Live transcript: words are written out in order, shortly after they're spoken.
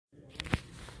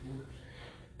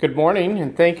Good morning,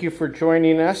 and thank you for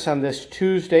joining us on this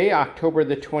Tuesday, October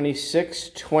the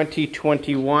 26th,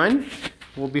 2021.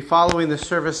 We'll be following the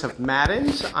service of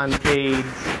Matins on page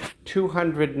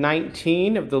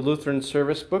 219 of the Lutheran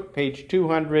Service Book, page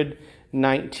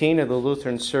 219 of the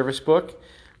Lutheran Service Book.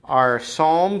 Our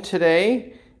psalm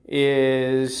today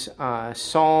is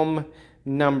Psalm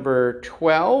number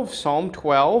 12, Psalm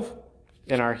 12,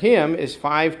 and our hymn is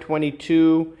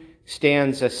 522,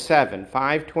 stanza 7,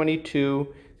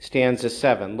 522, stanza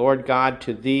 7. Lord God,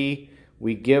 to thee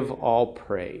we give all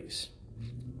praise.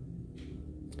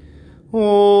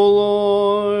 O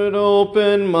Lord,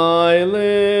 open my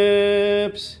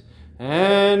lips,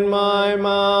 and my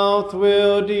mouth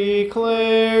will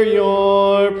declare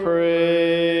your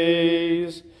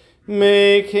praise.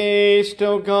 Make haste,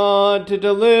 O God, to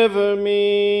deliver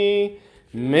me.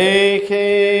 Make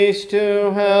haste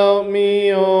to help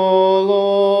me, O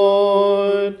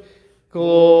Lord.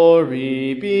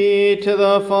 Glory be to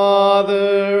the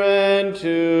Father, and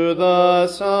to the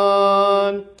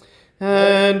Son,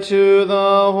 and to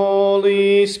the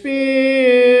Holy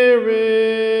Spirit,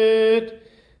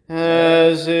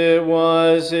 as it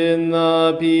was in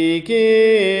the beginning,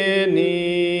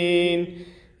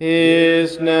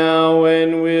 is now,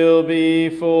 and will be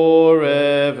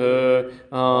forever.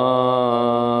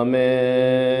 Amen.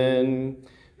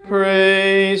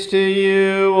 Praise to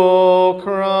you, O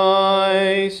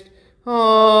Christ.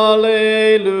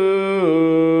 Alleluia.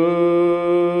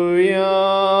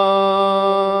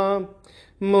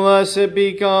 Blessed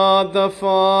be God the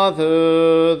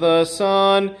Father, the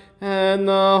Son, and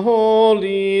the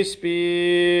Holy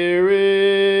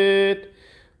Spirit.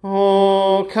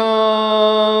 O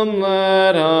come,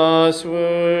 let us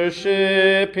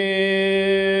worship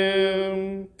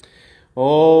him.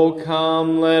 O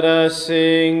come, let us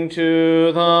sing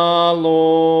to the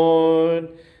Lord.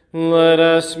 Let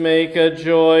us make a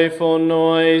joyful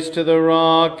noise to the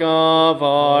rock of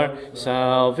our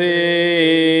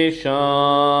salvation.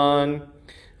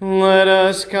 Let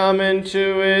us come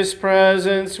into his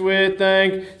presence with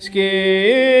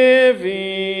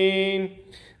thanksgiving.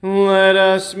 Let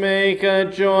us make a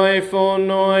joyful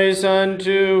noise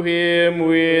unto him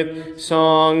with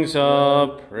songs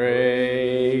of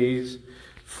praise.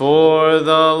 For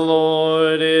the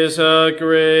Lord is a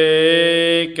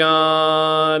great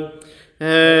God,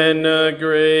 and a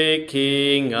great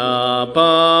King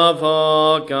above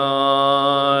all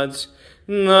gods.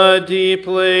 The deep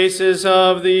places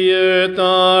of the earth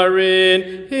are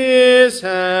in his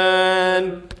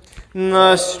hand.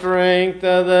 The strength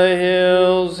of the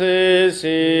hills is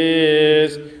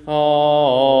his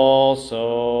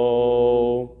also.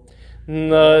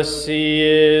 The sea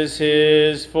is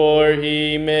his, for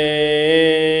he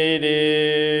made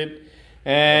it,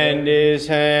 and his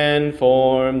hand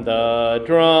formed the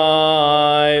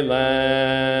dry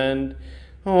land.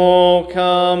 O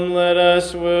come, let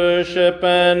us worship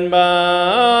and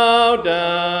bow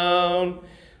down.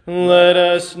 Let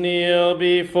us kneel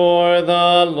before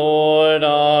the Lord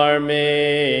our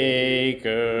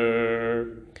Maker.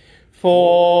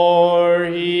 For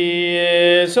he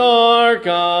is our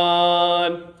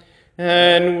God,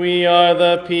 and we are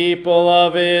the people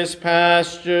of his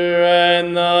pasture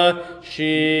and the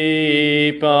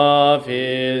sheep of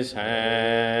his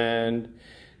hand.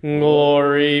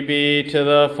 Glory be to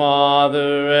the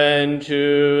Father, and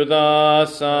to the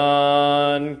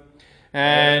Son,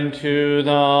 and to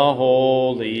the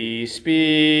Holy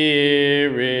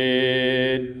Spirit,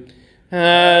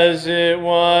 as it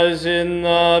was in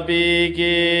the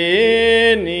beginning,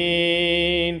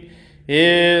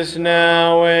 is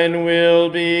now, and will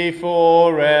be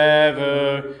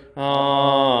forever.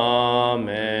 Amen.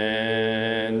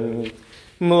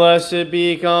 Blessed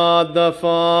be God the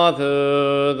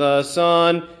Father, the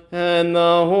Son, and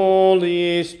the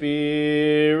Holy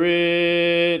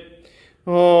Spirit.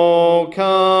 O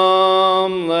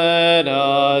come, let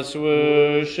us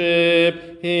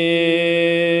worship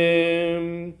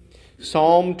him.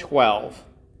 Psalm 12.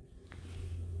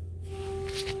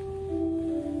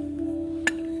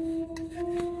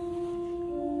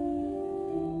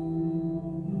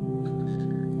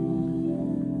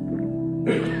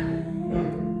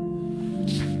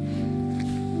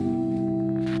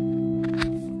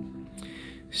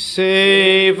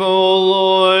 Save, O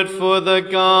Lord, for the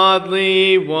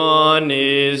godly one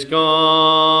is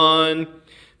gone.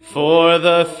 For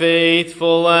the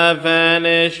faithful have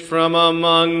vanished from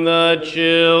among the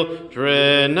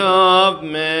children of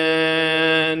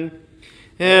men.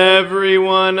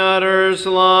 Everyone utters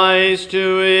lies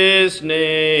to his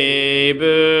neighbor,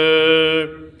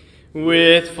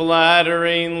 with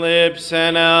flattering lips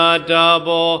and a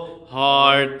double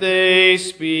heart they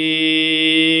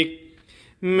speak.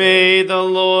 May the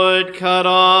Lord cut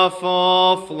off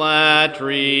all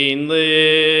flattering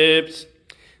lips,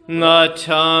 the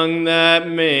tongue that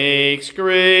makes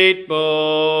great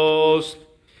boast.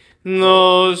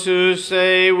 Those who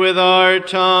say with our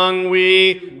tongue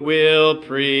we will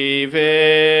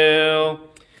prevail.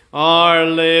 Our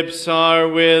lips are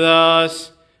with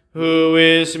us, who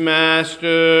is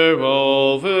master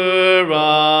over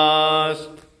us.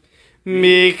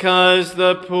 Because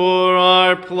the poor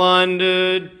are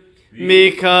plundered,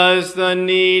 because the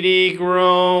needy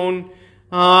groan,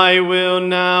 I will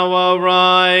now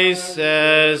arise,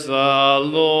 says the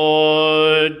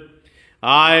Lord.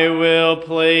 I will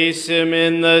place him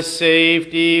in the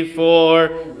safety for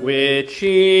which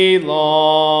he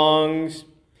longs.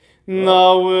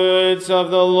 The words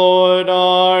of the Lord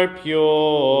are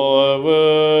pure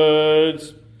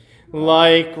words,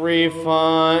 like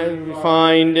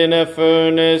refined in a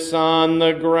furnace on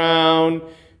the ground,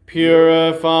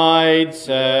 purified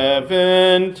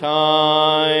 7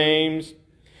 times.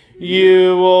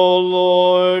 You, O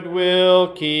Lord,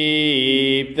 will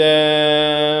keep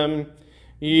them.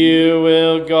 You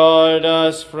will guard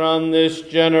us from this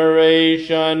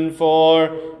generation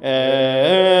forever.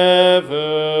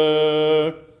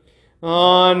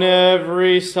 On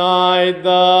every side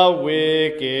the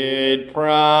wicked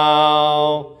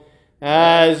prowl,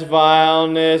 as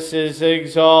vileness is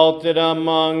exalted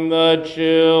among the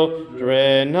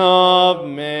children of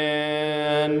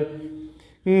men.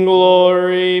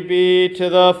 Glory be to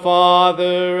the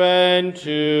Father, and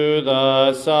to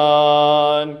the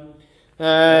Son,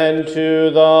 and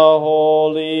to the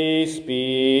Holy Spirit,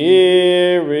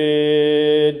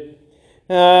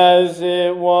 as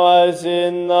it was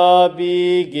in the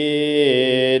beginning,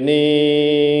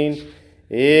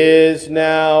 is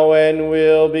now, and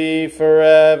will be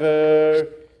forever.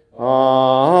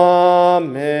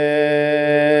 Amen.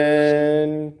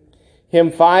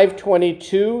 Hymn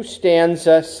 522,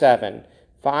 stanza 7.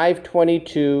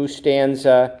 522,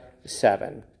 stanza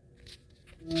 7.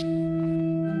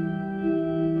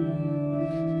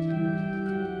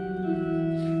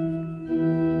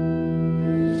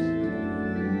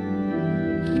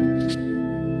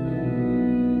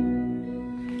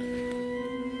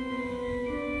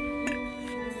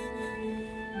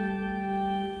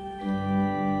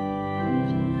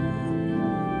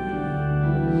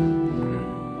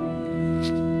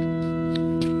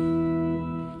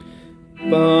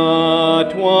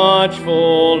 But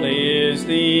watchful is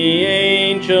the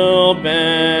angel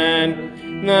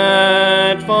band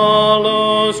that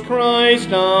follows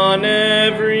Christ on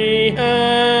every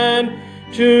hand,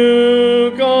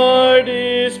 to guard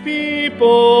his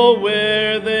people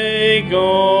where they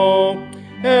go,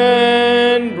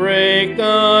 and break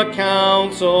the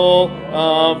counsel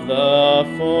of the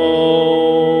foe.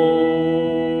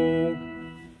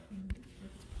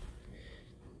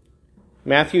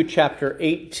 Matthew chapter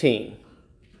 18,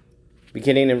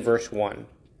 beginning in verse 1.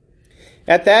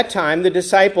 At that time the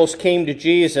disciples came to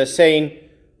Jesus, saying,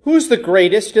 "Who's the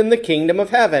greatest in the kingdom of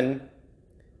heaven?"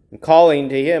 And calling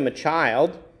to him a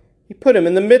child, he put him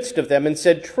in the midst of them and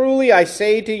said, "Truly I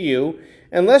say to you,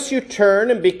 unless you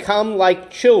turn and become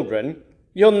like children,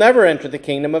 you'll never enter the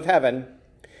kingdom of heaven.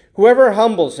 Whoever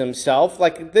humbles himself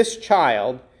like this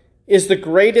child is the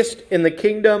greatest in the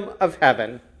kingdom of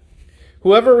heaven.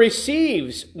 Whoever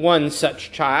receives one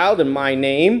such child in my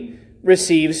name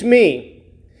receives me.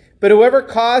 But whoever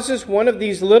causes one of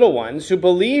these little ones who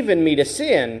believe in me to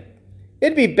sin,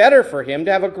 it'd be better for him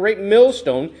to have a great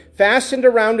millstone fastened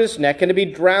around his neck and to be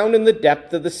drowned in the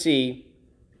depth of the sea.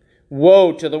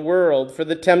 Woe to the world for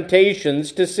the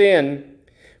temptations to sin,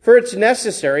 for it's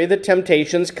necessary that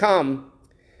temptations come.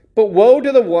 But woe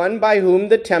to the one by whom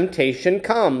the temptation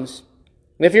comes.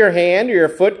 If your hand or your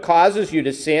foot causes you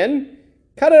to sin,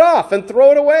 cut it off and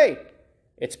throw it away.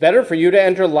 It's better for you to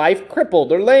enter life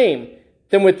crippled or lame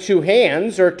than with 2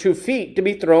 hands or 2 feet to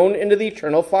be thrown into the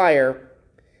eternal fire.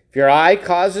 If your eye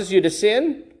causes you to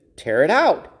sin, tear it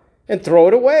out and throw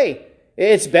it away.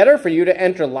 It's better for you to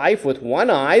enter life with 1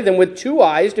 eye than with 2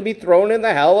 eyes to be thrown in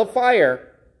the hell of fire.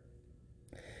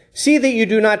 See that you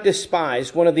do not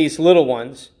despise one of these little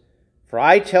ones, for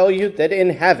I tell you that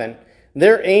in heaven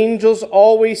their angels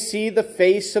always see the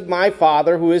face of my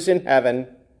Father who is in heaven.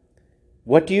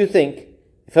 What do you think?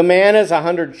 If a man has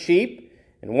 100 sheep,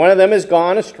 and one of them has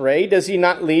gone astray, does he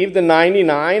not leave the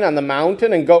 99 on the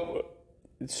mountain and go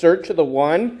in search of the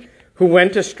one who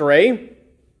went astray?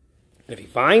 If he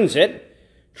finds it,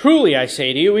 truly I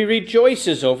say to you, he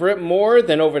rejoices over it more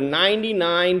than over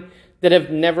 99 that have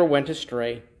never went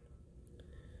astray.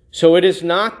 So it is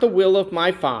not the will of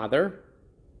my Father,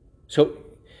 So,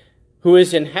 who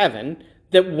is in heaven,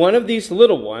 that one of these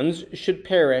little ones should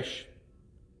perish.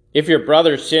 If your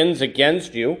brother sins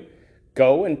against you,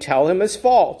 go and tell him his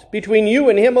fault, between you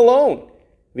and him alone.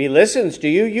 If he listens to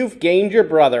you, you've gained your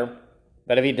brother.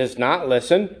 But if he does not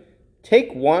listen,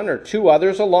 take one or two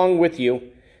others along with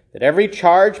you, that every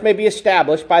charge may be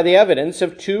established by the evidence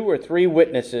of 2 or 3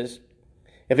 witnesses.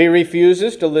 If he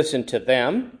refuses to listen to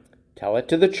them, tell it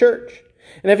to the church.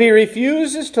 And if he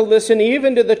refuses to listen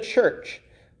even to the church,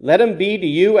 let him be to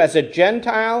you as a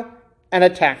Gentile and a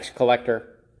tax collector.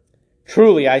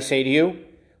 Truly, I say to you,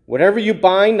 whatever you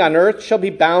bind on earth shall be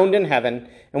bound in heaven,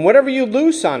 and whatever you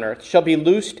loose on earth shall be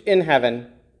loosed in heaven.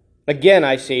 Again,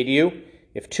 I say to you,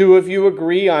 if 2 of you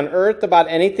agree on earth about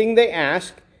anything they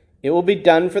ask, it will be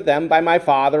done for them by my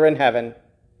Father in heaven.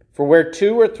 For where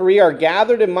 2 or 3 are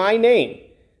gathered in my name,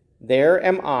 there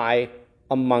am I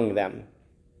among them.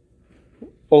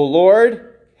 O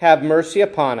Lord, have mercy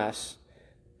upon us.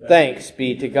 Thanks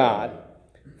be to God.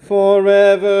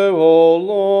 Forever, O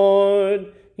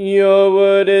Lord, your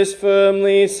word is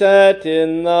firmly set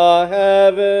in the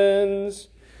heavens.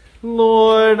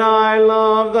 Lord, I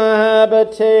love the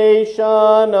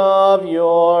habitation of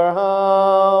your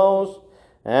house,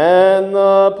 and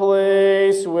the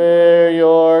place where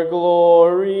your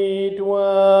glory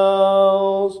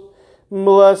dwells.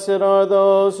 Blessed are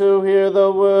those who hear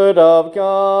the word of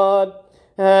God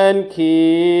and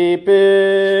keep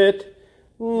it.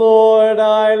 Lord,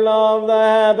 I love the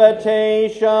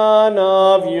habitation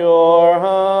of your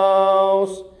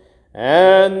house,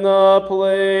 and the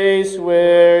place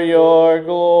where your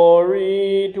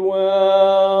glory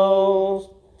dwells.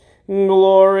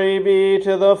 Glory be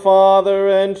to the Father,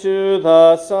 and to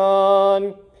the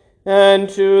Son, and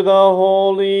to the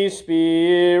Holy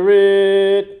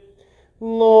Spirit.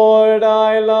 Lord,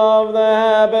 I love the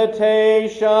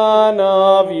habitation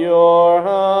of your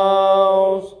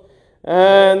house,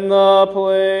 and the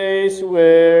place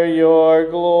where your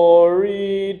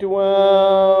glory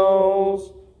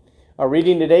dwells. Our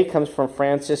reading today comes from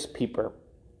Francis Pieper.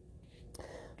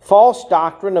 False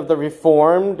doctrine of the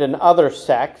Reformed and other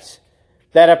sects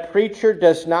that a preacher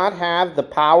does not have the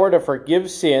power to forgive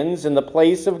sins in the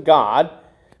place of God,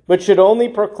 but should only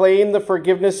proclaim the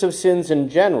forgiveness of sins in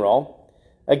general.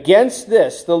 Against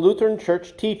this, the Lutheran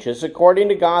Church teaches, according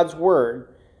to God's Word,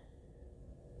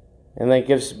 and that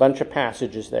gives a bunch of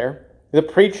passages there, the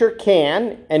preacher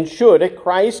can and should, at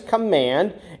Christ's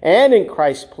command and in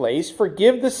Christ's place,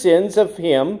 forgive the sins of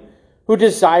him who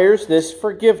desires this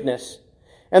forgiveness.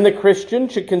 And the Christian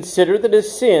should consider that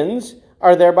his sins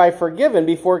are thereby forgiven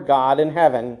before God in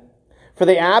heaven. For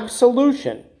the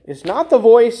absolution is not the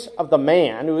voice of the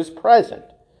man who is present,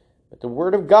 but the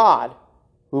Word of God,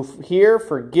 who here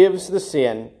forgives the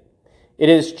sin. It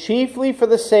is chiefly for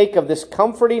the sake of this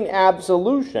comforting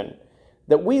absolution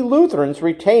that we Lutherans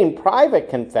retain private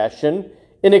confession,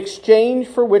 in exchange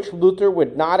for which Luther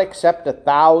would not accept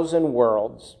 1,000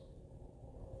 worlds.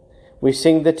 We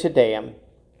sing the Te Deum.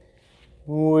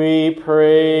 We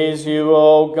praise you,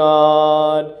 O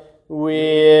God. We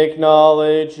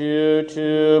acknowledge you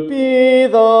to be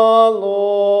the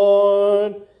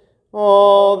Lord.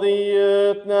 All the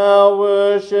earth now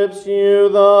worships you,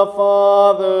 the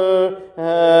Father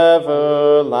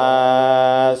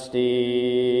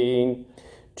everlasting.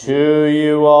 To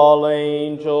you all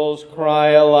angels cry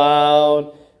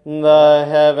aloud, the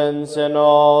heavens and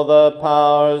all the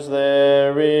powers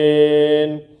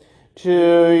therein.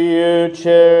 To you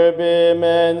cherubim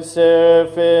and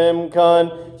seraphim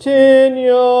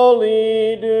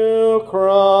continually do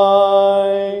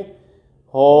cry.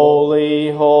 Holy,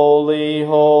 holy,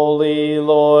 holy,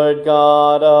 Lord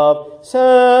God of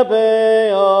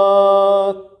Sabaoth.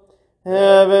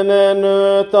 Heaven and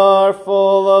earth are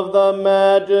full of the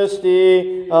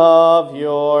majesty of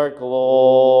your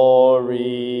glory.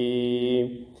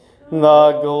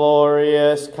 The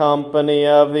glorious company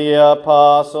of the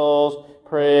apostles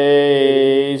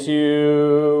praise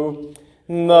you.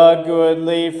 The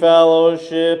goodly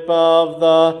fellowship of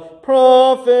the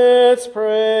prophets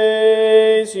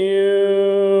praise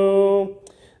you.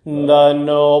 The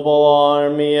noble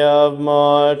army of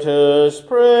martyrs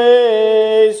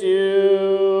praise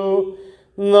you.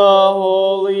 The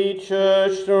holy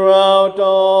church throughout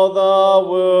all the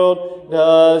world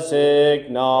does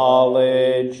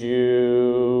acknowledge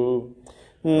you.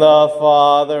 The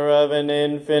Father of an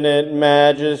infinite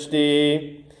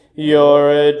majesty,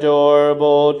 your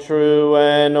adorable, true,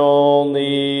 and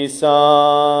only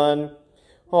Son,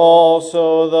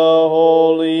 also the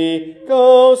Holy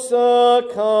Ghost, the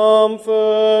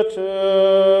Comforter.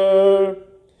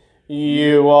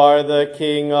 You are the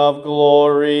King of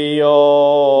glory,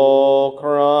 O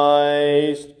Christ.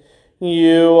 Christ.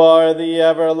 You are the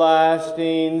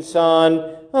everlasting Son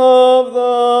of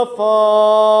the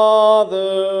Father.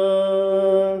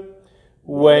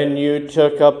 When you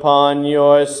took upon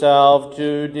yourself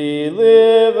to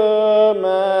deliver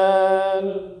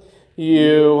man,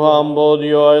 you humbled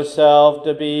yourself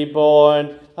to be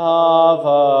born of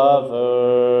a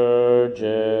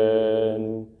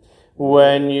virgin.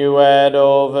 When you had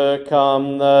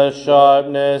overcome the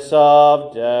sharpness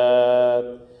of death,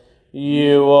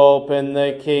 you opened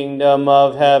the kingdom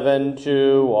of heaven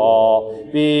to all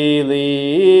believers.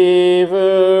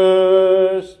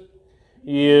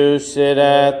 You sit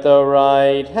at the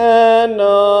right hand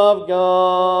of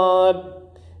God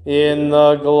in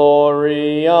the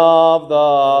glory of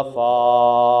the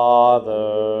Father.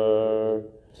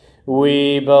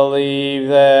 We believe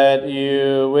that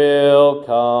you will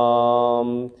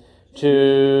come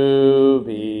to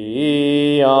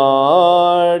be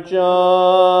our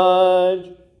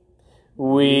judge.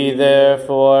 We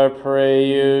therefore pray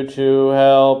you to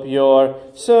help your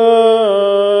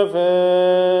servants,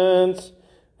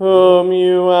 whom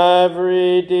you have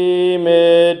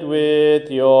redeemed with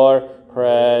your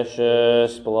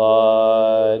precious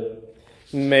blood.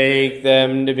 Make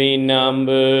them to be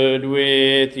numbered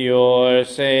with your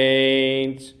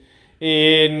saints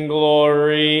in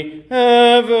glory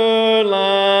everlasting.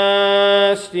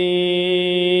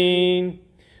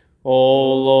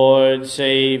 O Lord,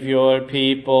 save your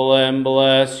people and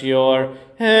bless your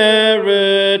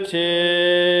heritage.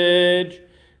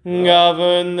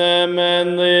 Govern them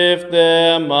and lift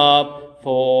them up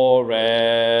forever.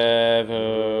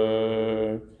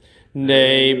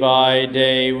 Day by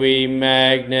day we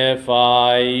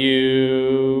magnify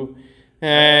you,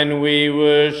 and we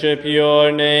worship your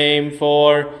name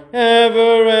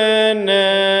forever and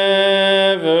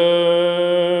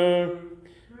ever.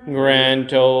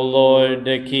 Grant, O Lord,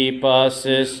 to keep us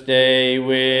this day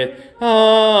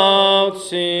without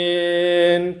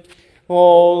sin.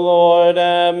 O Lord,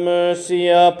 have mercy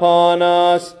upon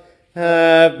us.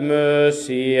 Have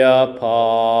mercy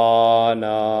upon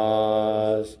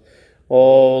us.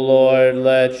 O Lord,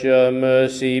 let your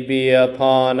mercy be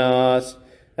upon us,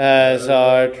 as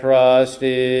our trust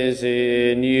is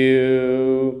in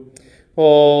you.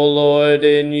 O Lord,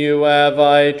 in you have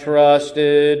I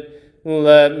trusted.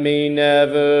 Let me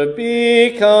never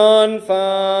be confounded.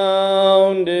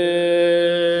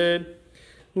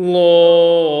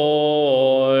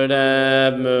 Lord,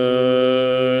 have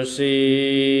mercy.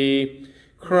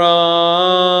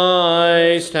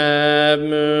 Christ, have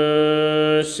mercy.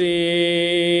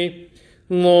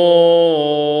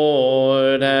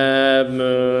 Lord, have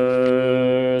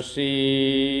mercy.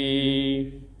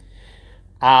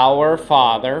 Our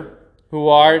Father, who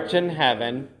art in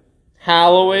heaven,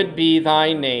 hallowed be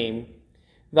thy name.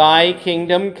 Thy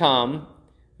kingdom come,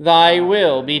 thy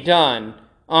will be done,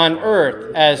 on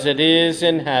earth as it is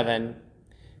in heaven.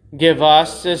 Give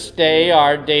us this day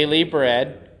our daily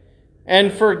bread,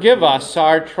 and forgive us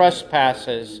our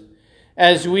trespasses,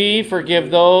 as we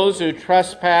forgive those who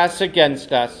trespass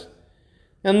against us.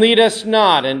 And lead us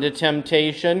not into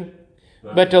temptation,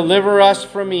 but deliver us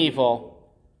from evil.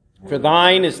 For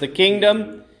thine is the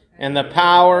kingdom, and the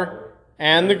power,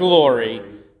 and the glory,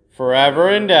 forever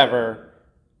and ever.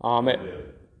 Amen.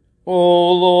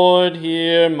 O Lord,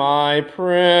 hear my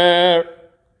prayer.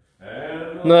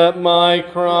 Let my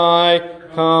cry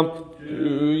come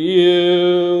to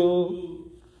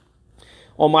you.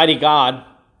 Almighty God,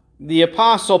 the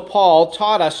Apostle Paul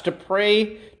taught us to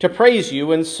praise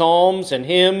you in psalms and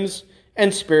hymns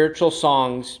and spiritual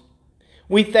songs.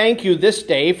 We thank you this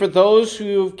day for those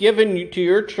who have given to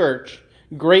your church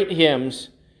great hymns,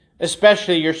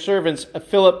 especially your servants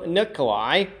Philip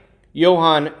Nicolai,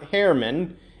 Johann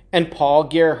Hermann, and Paul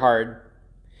Gerhard.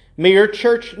 May your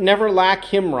church never lack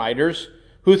hymn writers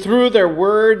who through their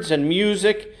words and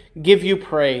music give you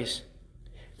praise.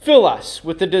 Fill us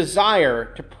with the desire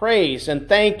to praise and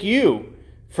thank you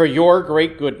for your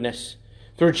great goodness.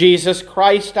 Through Jesus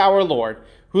Christ our Lord,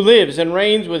 who lives and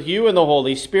reigns with you in the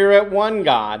Holy Spirit, one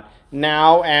God,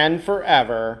 now and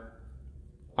forever.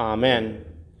 Amen.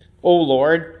 O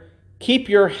Lord, keep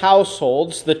your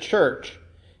households, the church,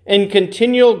 in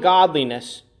continual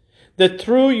godliness, that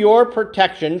through your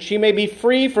protection she may be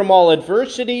free from all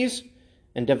adversities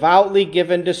and devoutly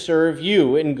given to serve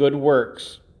you in good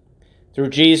works. Through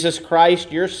Jesus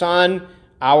Christ, your Son,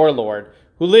 our Lord,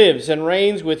 who lives and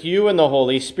reigns with you in the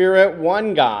Holy Spirit,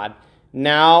 one God,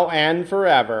 now and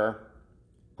forever.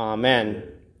 Amen.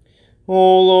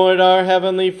 O Lord, our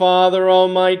heavenly Father,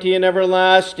 almighty and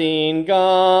everlasting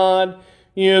God,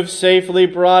 you have safely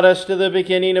brought us to the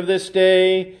beginning of this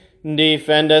day.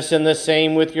 Defend us in the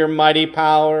same with your mighty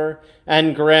power,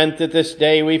 and grant that this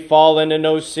day we fall into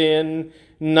no sin,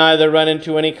 neither run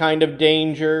into any kind of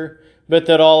danger, but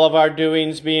that all of our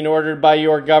doings, being ordered by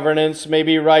your governance, may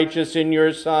be righteous in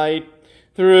your sight.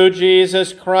 Through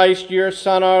Jesus Christ, your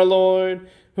Son, our Lord,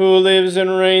 who lives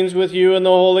and reigns with you in the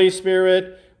Holy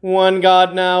Spirit, one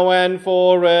God, now and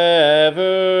forever.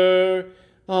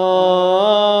 Amen.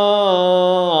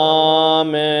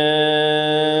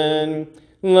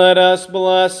 Let us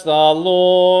bless the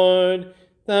Lord.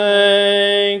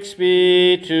 Thanks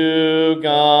be to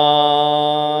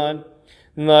God.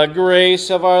 The grace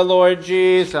of our Lord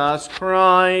Jesus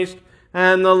Christ,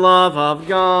 and the love of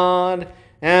God,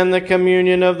 and the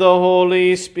communion of the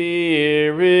Holy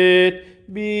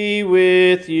Spirit be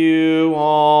with you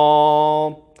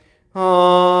all.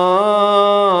 Amen.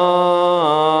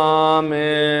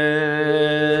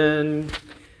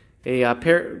 A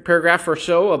paragraph or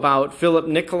so about Philip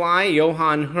Nicolai,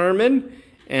 Johann Hermann,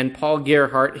 and Paul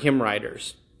Gerhardt, hymn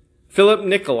writers. Philip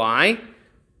Nicolai,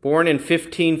 born in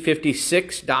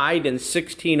 1556, died in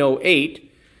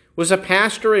 1608, was a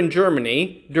pastor in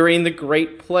Germany during the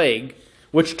Great Plague,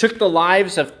 which took the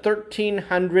lives of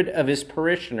 1,300 of his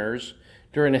parishioners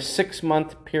during a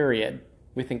 6-month period.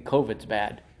 We think COVID's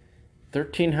bad.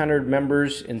 1,300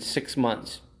 members in 6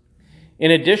 months.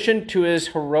 In addition to his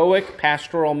heroic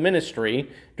pastoral ministry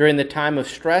during the time of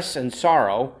stress and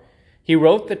sorrow, he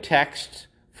wrote the texts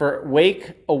for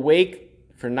Wake, Awake,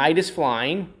 for Night is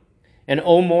Flying, and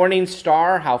O Morning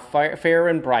Star, How Fair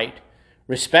and Bright,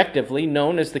 respectively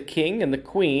known as the King and the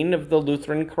Queen of the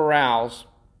Lutheran chorales.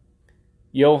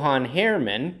 Johann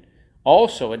Hermann,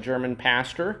 also a German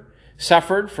pastor,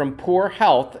 suffered from poor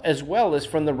health as well as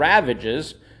from the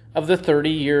ravages of the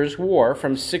 30 Years' War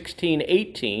from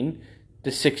 1618 to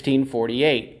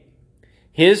 1648.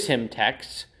 His hymn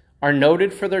texts are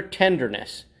noted for their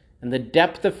tenderness and the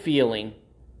depth of feeling.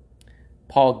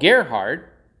 Paul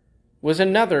Gerhardt was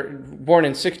another, born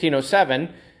in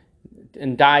 1607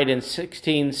 and died in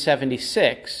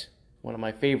 1676, one of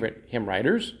my favorite hymn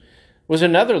writers, was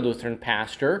another Lutheran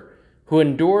pastor who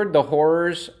endured the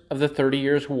horrors of the 30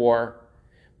 Years' War.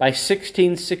 By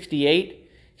 1668,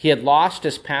 he had lost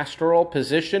his pastoral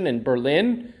position in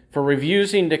Berlin for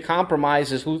refusing to compromise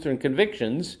his Lutheran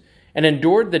convictions, and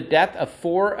endured the death of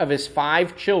 4 of his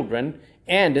 5 children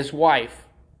and his wife.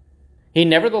 He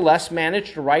nevertheless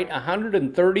managed to write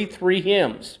 133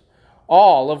 hymns,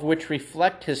 all of which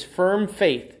reflect his firm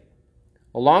faith.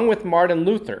 Along with Martin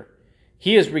Luther,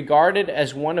 he is regarded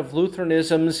as one of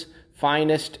Lutheranism's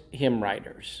finest hymn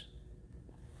writers.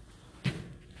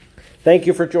 Thank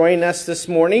you for joining us this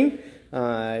morning.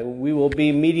 We will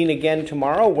be meeting again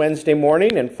tomorrow, Wednesday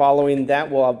morning, and following that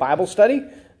we'll have Bible study.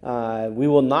 We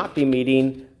will not be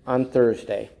meeting on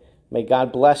Thursday. May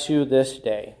God bless you this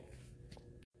day.